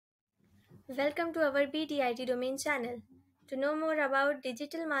Welcome to our BDIT domain channel. To know more about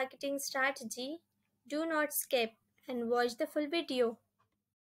digital marketing strategy, do not skip and watch the full video.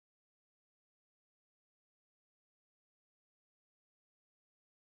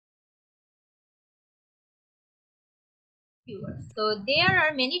 Keywords. So there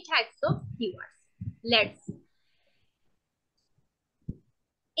are many types of keywords. Let's see.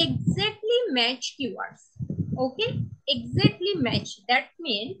 Exactly match keywords. Okay, exactly match. That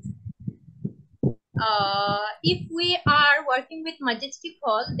means if we are working with Majestic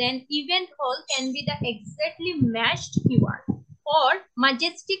Hall, then Event Hall can be the exactly matched keyword. Or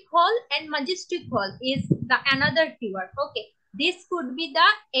Majestic Hall and Majestic Hall is the another keyword. Okay, this could be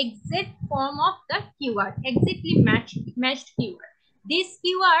the exact form of the keyword, exactly matched keyword. This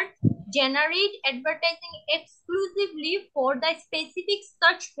keyword generate advertising exclusively for the specific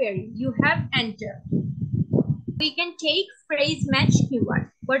search query you have entered. We can take phrase match keywords.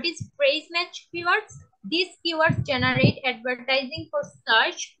 What is phrase match keywords? These keywords generate advertising for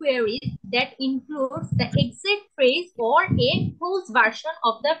search queries that includes the exact phrase or a close version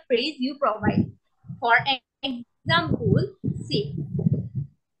of the phrase you provide. For example, see,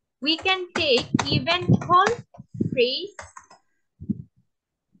 we can take event hall phrase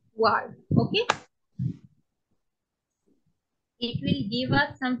word. Okay, it will give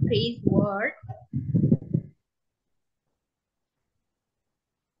us some phrase word.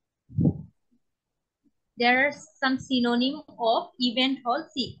 There are some synonym of event hall.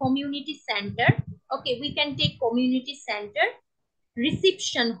 See, community center. Okay, we can take community center,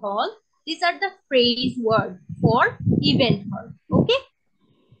 reception hall. These are the phrase word for event hall. Okay,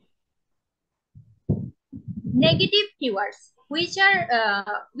 negative keywords, which are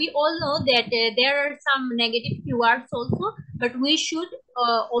we all know that there are some negative keywords also, but we should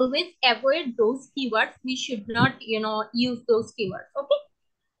always avoid those keywords. We should not use those keywords. Okay,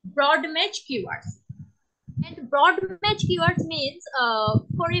 broad match keywords. And broad match keywords means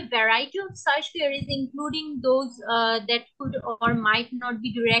for a variety of search queries, including those that could or might not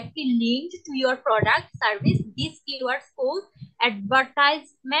be directly linked to your product service, these keywords cause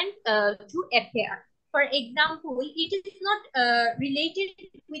advertisement to appear. For example, it is not related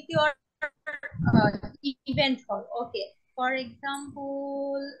with your event hall. Okay. For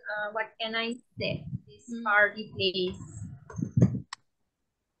example, what can I say? This party place.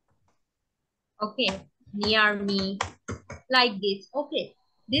 Okay, near me, like this. Okay,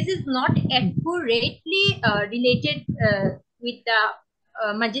 this is not accurately related with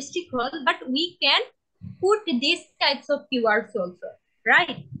the Majestic Hall, but we can put these types of keywords also,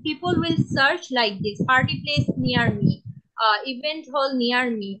 right? People will search like this: party place near me, event hall near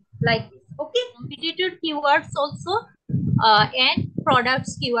me, like this. Okay, competitor keywords also, and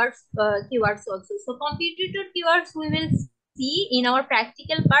products keywords also. So competitor keywords we will see in our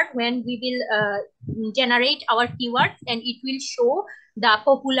practical part when we will generate our keywords, and it will show the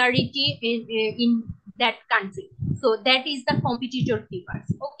popularity in that country. So that is the competitor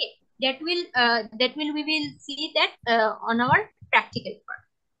keywords. Okay, that will we will see that on our practical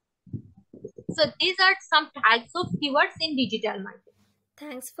part. So these are some types of keywords in digital marketing.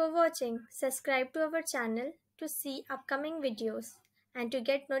 Thanks for watching. Subscribe to our channel to see upcoming videos and to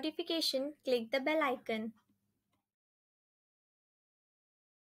get notification, click the bell icon.